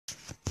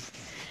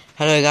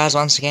Hello guys,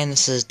 once again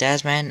this is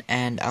Dazman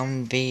and I'm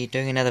going to be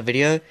doing another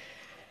video.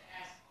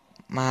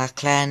 My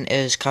clan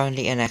is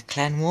currently in a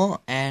clan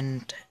war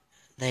and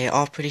they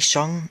are pretty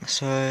strong,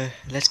 so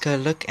let's go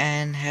look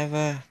and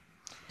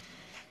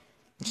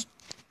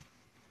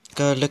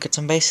go look at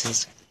some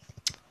bases.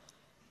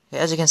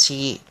 As you can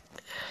see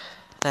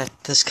that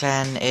this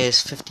clan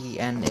is 50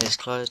 and is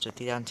closed with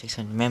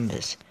 3,600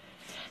 members.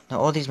 Now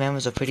all these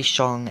members are pretty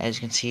strong, as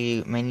you can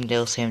see, mainly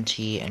level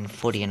 70 and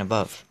 40 and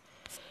above.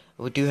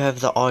 We do have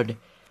the odd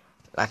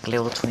like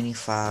level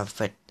 25,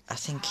 but I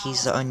think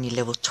he's the only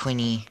level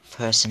 20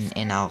 person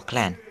in our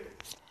clan.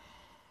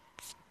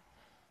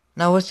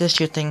 Now with this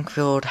you'd think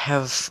we would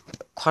have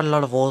quite a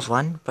lot of wars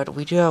won, but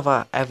we do have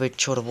our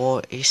average short of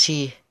war. You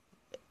see,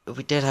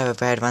 we did have a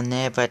bad one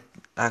there, but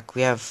like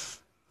we have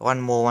one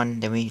more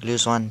one, then we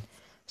lose one.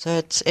 So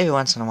it's every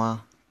once in a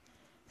while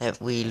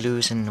that we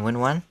lose and win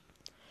one.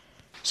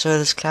 So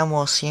this clan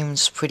war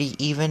seems pretty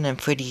even and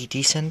pretty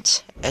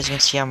decent. As you can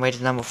see, I'm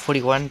rated number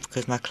 41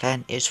 because my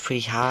clan is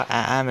pretty high.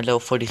 I am a level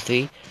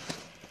 43.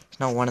 It's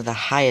not one of the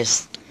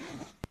highest,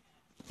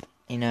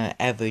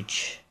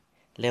 average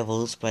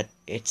levels, but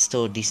it's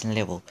still a decent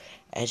level.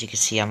 As you can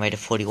see, I'm rated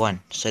 41,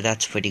 so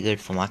that's pretty good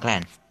for my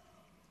clan.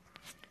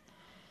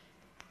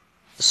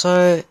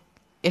 So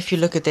if you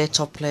look at their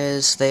top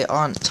players, they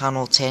aren't Town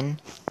Hall 10,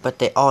 but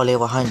they are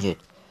level 100,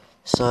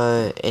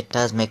 so it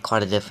does make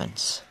quite a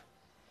difference.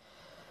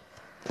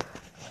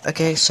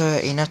 Okay, so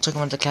talking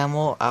about the clan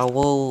war, I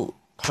will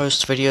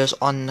post videos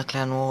on the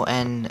clan war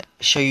and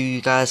show you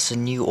guys the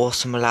new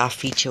awesome live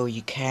feature where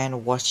you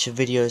can watch the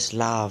videos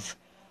live.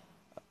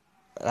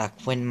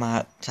 Like when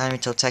my time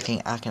until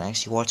attacking, I can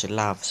actually watch it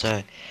live.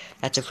 So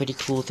that's a pretty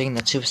cool thing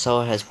that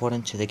Supercell has brought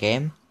into the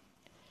game.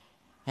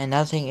 And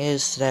another thing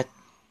is that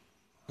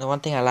the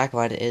one thing I like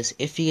about it is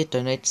if you get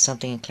donated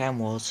something in Clan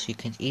Wars, you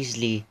can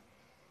easily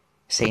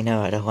say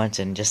no, I don't want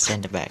it, and just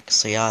send it back.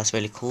 So yeah, it's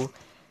really cool.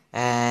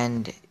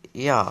 And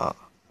yeah,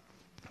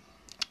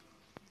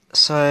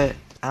 so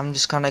I'm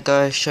just gonna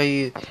go show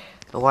you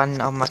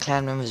one of my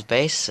clan members'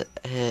 base.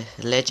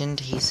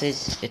 Legend. It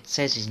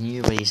says he's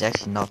new, but he's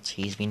actually not.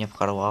 He's been here for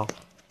quite a while.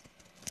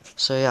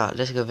 So yeah,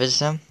 let's go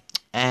visit him.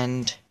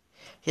 And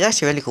he's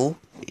actually really cool.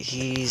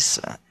 He's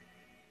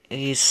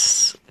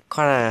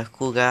quite a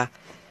cool guy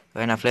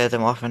when I play with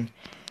him often.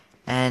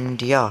 And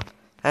yeah,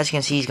 as you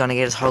can see, he's gonna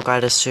get his whole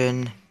guide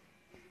soon.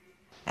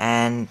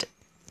 And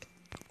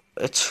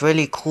it's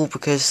really cool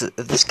because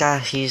this guy,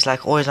 he's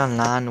like always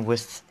online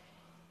with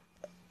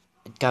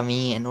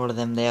Gummy and all of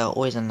them. They are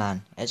always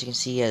online. As you can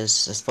see, he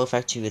has a spell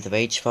factory with the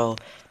rage spell.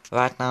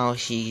 Right now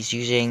he's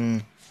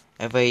using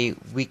a very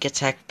weak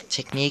attack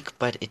technique,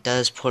 but it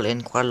does pull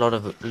in quite a lot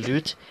of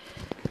loot.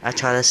 I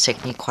try this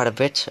technique quite a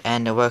bit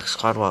and it works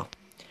quite well.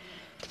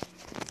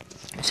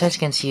 So as you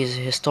can see,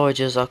 his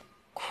storages are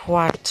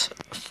quite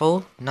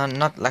full.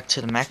 Not like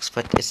to the max,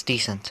 but it's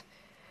decent.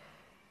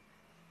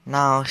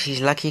 Now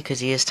he's lucky because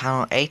he is Town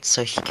Hall 8,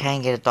 so he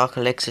can get a Dark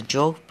Elixir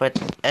jewel, but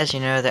as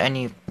you know, they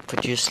only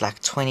produce like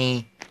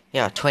 20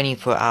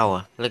 per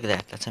hour. Look at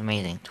that, that's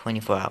amazing, 20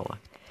 per hour.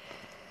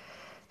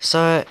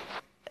 So,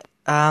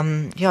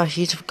 yeah,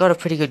 he's got a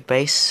pretty good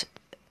base.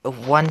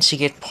 Once you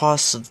get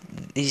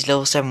past these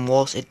level 7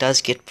 walls, it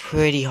does get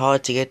pretty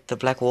hard to get the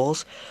black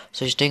walls,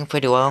 so he's doing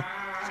pretty well.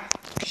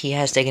 He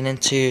has taken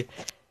into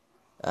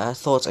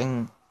thoughts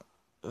and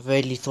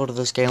really thought of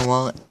this game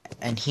well,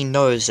 and he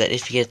knows that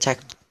if you get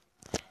attacked,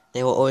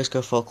 they will always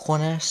go for a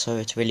corner, so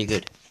it's really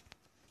good.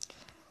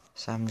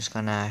 So I'm just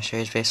gonna show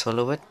his base for a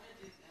little bit.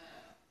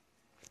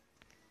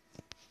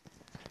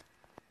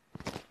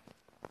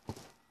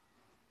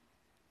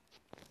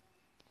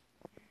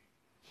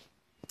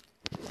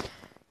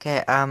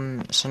 Okay,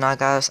 so now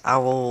guys, I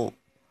will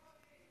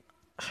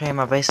show you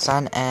my base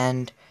design,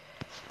 and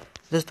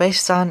this base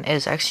design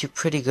is actually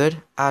pretty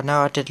good. I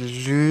know I did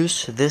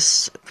lose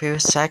this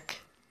previous attack.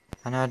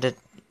 I know I did.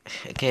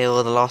 Okay,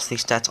 well the last three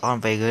stats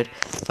aren't very good,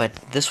 but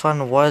this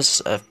one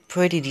was a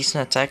pretty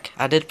decent attack.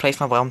 I did place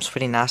my bombs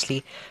pretty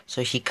nicely,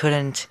 so he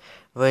couldn't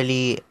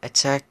really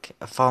attack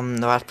from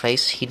the right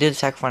place. He did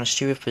attack from a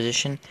stupid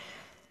position.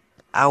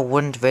 I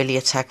wouldn't really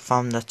attack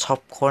from the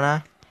top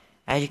corner.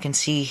 As you can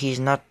see, he's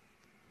not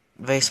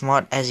very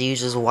smart as he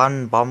uses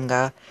one bomb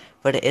guy,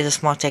 but it is a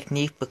smart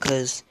technique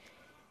because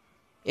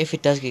if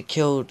it does get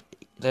killed,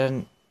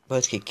 then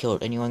both get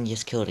killed. Anyone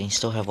gets killed and you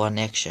still have one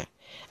extra.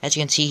 As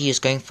you can see, he is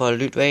going for a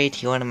loot raid.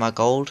 He wanted my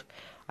gold,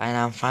 and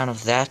I'm fine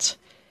with that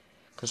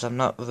because I'm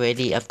not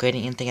really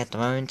upgrading anything at the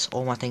moment.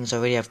 All my things are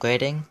already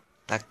upgrading,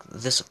 like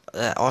this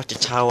archer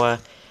tower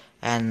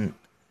and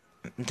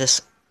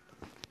this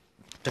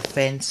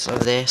defense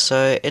over there.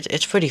 So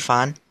it's pretty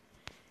fine.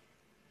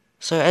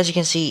 So as you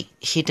can see,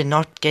 he did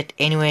not get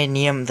anywhere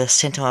near the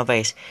center of my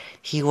base.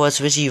 He was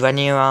busy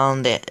running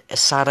around the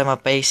side of my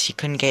base. He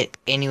couldn't get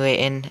anywhere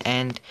in,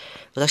 and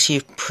it was actually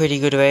a pretty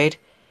good raid.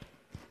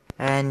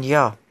 And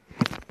yeah,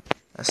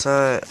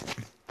 so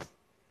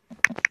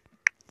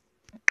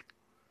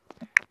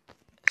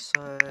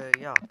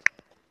yeah,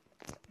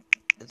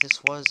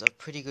 this was a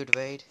pretty good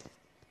raid.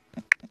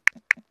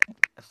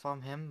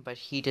 from him, but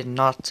he did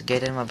not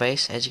get in my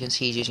base. As you can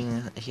see, he's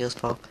using a heal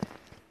spell.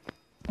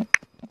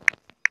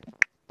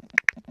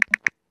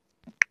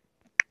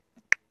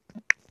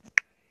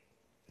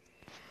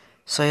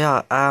 So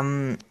yeah,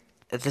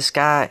 this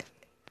guy,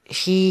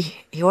 he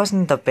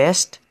wasn't the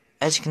best.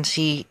 As you can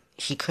see,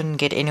 he couldn't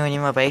get anywhere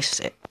near my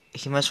base.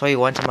 He most probably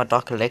wanted my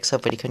Dark Elixir,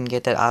 but he couldn't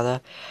get that either.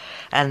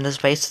 And this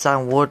base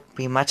design would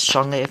be much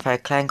stronger if I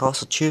had Clan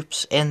Castle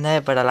troops in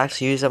there, but I like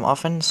to use them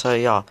often. So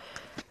yeah,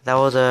 that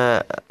was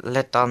a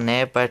letdown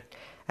there. But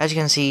as you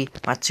can see,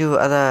 my two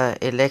other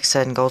Elixir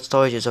and Gold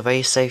storages are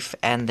very safe,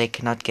 and they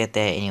cannot get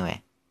there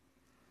anyway.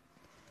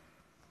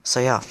 So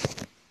yeah.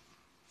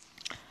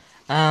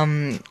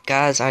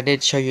 Guys, I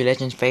did show you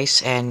Legend's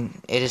base,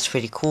 and it is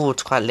pretty cool.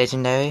 It's quite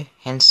legendary,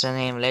 hence the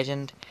name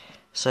Legend.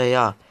 So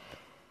yeah,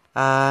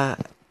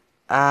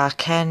 I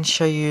can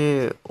show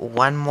you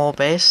one more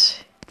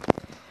base.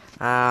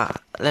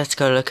 Let's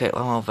go look at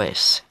one more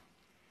base.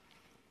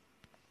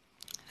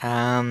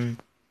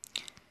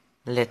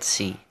 Let's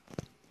see.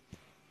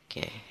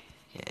 Okay.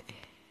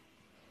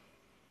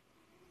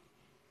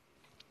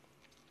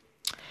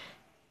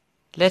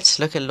 Let's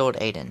look at Lord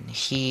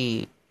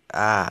Aiden.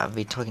 I've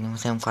been talking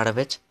with him quite a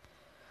bit.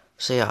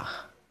 So yeah.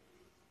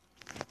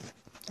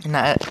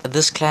 Now,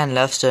 this clan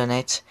loves to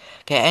donate.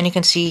 Okay, and you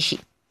can see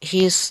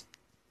he's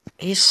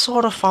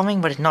sort of farming,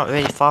 but he's not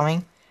really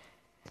farming.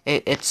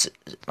 It's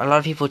a lot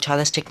of people try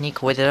this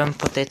technique where they don't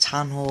put their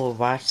town hall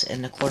right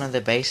in the corner of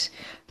their base.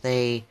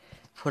 They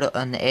put it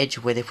on the edge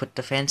where they put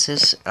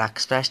defenses,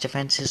 like splash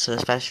defenses, so the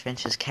splash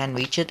defenses can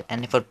reach it,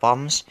 and they put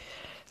bombs.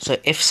 So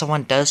if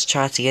someone does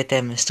try to get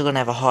them, they're still gonna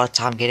have a hard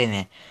time getting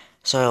there.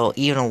 So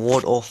even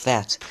ward off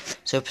that.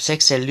 So it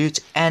protects their loot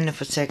and it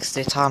protects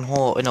their town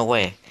hall in a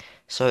way.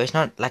 So it's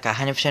not like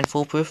 100%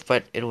 foolproof,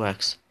 but it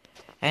works.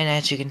 And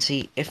as you can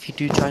see, if you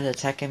do try to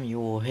attack him, you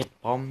will hit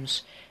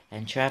bombs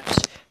and traps.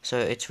 So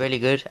it's really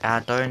good. I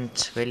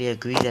don't really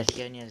agree that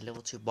he only has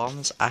level 2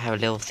 bombs. I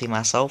have level 3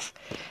 myself,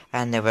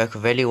 and they work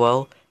really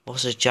well.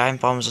 Also,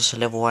 giant bombs also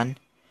level 1.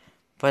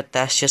 But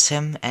that's just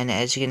him, and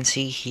as you can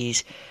see,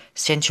 he's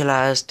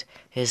centralized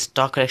his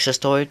Dark Elixir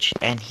storage,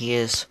 and he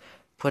has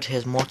put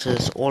his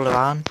mortars all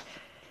around.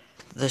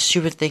 The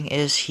stupid thing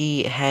is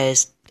he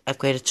has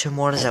upgraded 2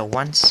 mortars at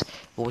once,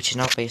 which is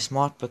not very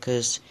smart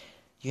because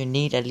you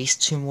need at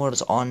least 2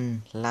 mortars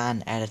on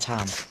land at a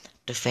time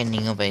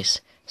defending your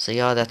base. So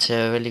yeah, that's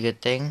a really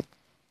good thing.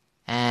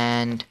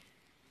 And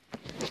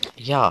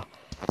yeah,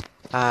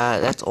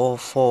 that's all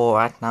for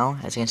right now.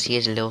 As you can see,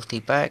 it's a level 3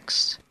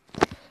 barracks.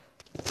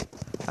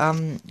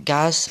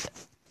 Guys,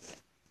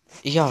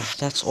 yeah,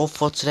 that's all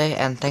for today,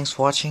 and thanks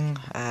for watching.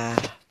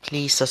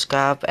 Please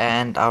subscribe,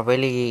 and I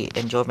really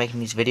enjoy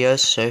making these videos.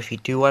 So if you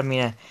do want me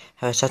to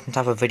have a certain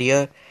type of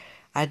video,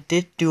 I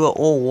did do an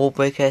all wall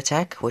breaker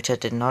attack, which I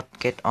did not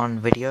get on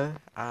video.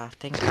 I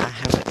think I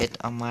have it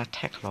on my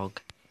attack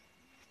log.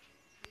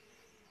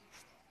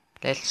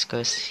 Let's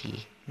go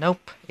see.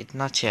 Nope, it's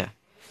not here.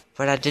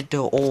 But I did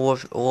do an all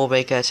wall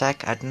breaker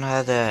attack. I don't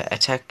have the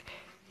attack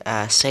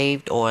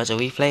saved or as a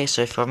replay,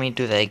 so if you want me to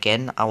do that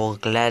again, I will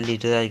gladly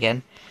do that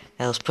again.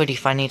 It was pretty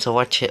funny to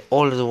watch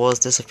all of the walls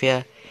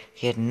disappear.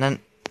 He had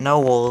no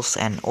walls,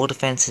 and all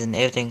defenses and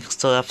everything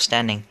still up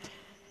standing.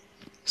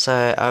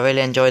 So I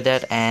really enjoyed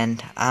that,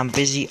 and I'm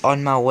busy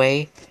on my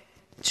way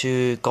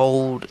to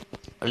gold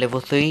level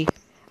 3.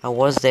 I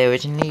was there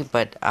originally,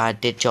 but I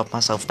did drop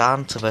myself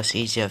down to verse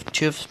easier of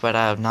troops, but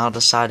I have now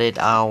decided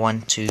I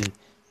want to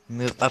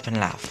move up in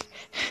life.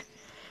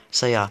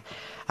 So yeah,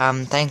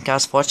 thanks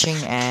guys for watching,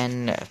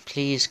 and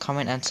please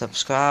comment and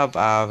subscribe.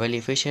 I really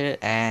appreciate it,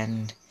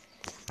 and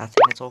I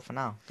think that's all for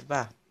now.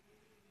 Goodbye.